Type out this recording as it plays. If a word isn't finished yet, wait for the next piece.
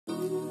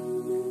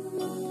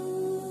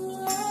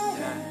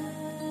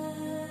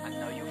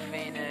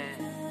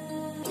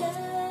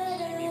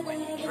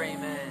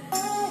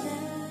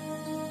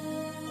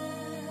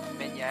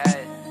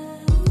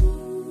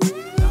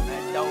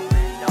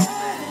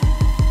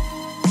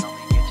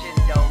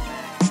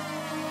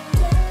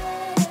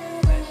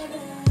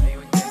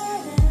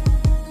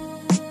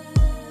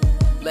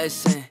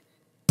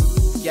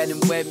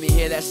running with me,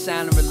 hear that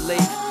sound of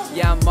relief.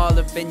 Yeah, I'm all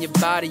up in your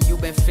body,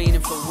 you've been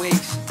fiending for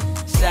weeks.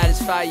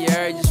 Satisfy your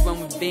urges when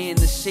we be in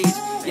the sheets.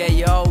 Yeah,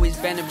 you always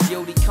been a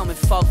beauty, come and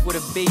fuck with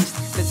a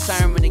beast.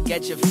 Determined to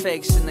get your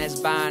fix, and that's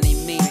by any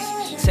means.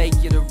 Take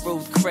you to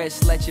Ruth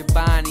Chris, let you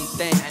buy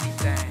anything.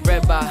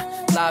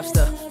 Ribeye,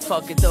 lobster,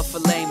 fuck it, the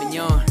filet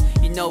mignon.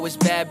 You know it's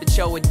bad, but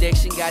your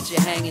addiction got you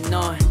hanging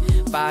on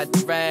by a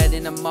thread,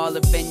 and I'm all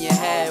up in your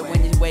head.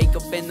 When you wake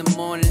up in the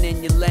morning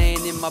and you're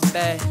laying in my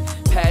bed.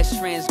 Past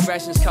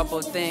transgressions, couple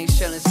of things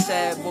shouldn't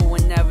said, but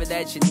whenever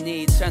that you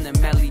need, turn the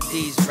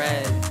melodies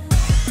red.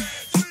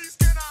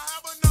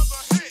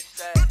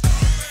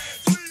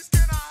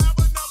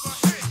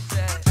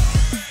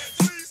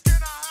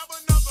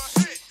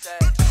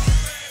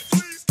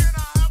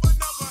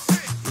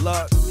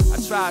 Look,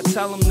 I try to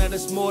tell them that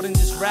it's more than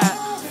just rap.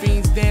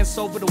 Fiends dance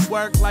over the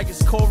work like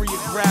it's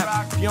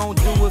choreographed. If you don't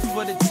do it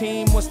for the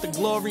team, what's the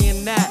glory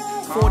in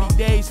that? 40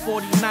 days,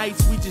 40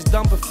 nights, we just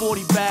dumping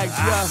 40 bags,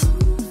 yeah.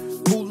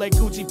 Bootleg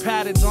Gucci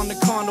patterns on the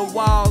condo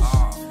walls.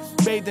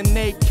 Bathing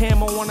Nate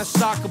camo on a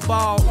soccer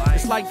ball.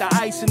 It's like the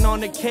icing on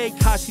the cake,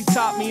 how she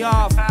topped me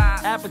off.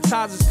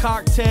 Appetizers,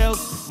 cocktails,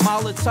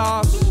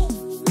 Molotovs.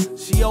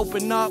 She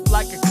open up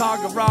like a car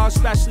garage,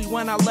 especially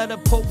when I let her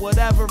put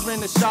whatever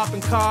in the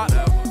shopping cart.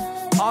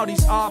 All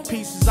these art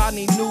pieces, I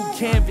need new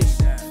canvas.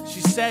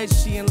 She says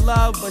she in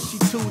love, but she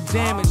too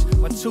damaged.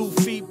 My 2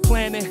 feet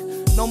planted,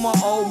 no more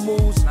old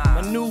moves.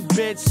 My new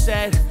bitch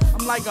said,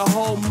 I'm like a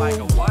whole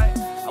moon.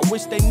 I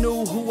wish they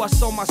knew who I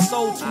sold my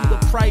soul to.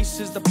 The price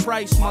is the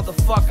price,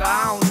 motherfucker,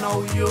 I don't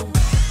know you.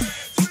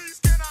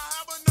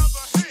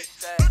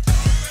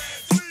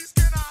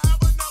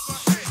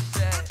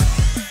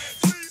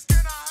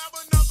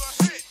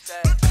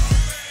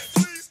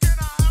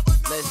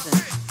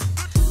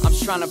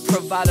 Trying to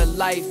provide a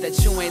life that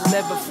you ain't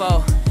lived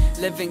before.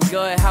 Living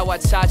good, how I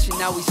taught you,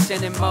 now we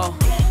sinning more.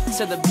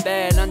 To the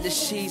bed, under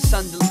sheets,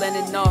 under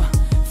linen, no.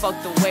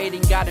 Fuck the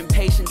waiting, got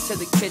impatient to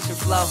the kitchen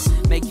floor.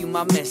 Make you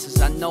my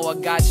missus, I know I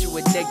got you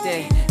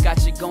addicted.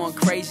 Got you going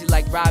crazy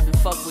like Robin,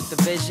 fuck with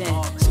the vision.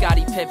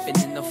 Scottie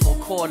Pippen in the full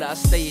quarter, I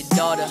stay your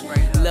daughter.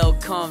 Lil'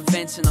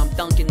 convincing, I'm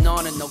dunking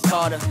on her, no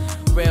Carter.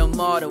 Real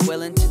martyr,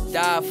 willing to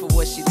die for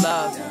what she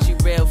loved. She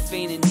real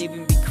fiendin',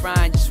 even be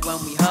crying just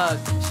when we hug.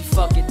 She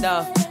fuck it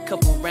up,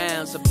 couple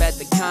rounds up at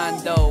the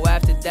condo.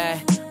 After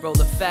that, roll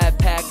a fat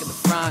pack of the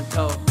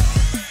Fronto.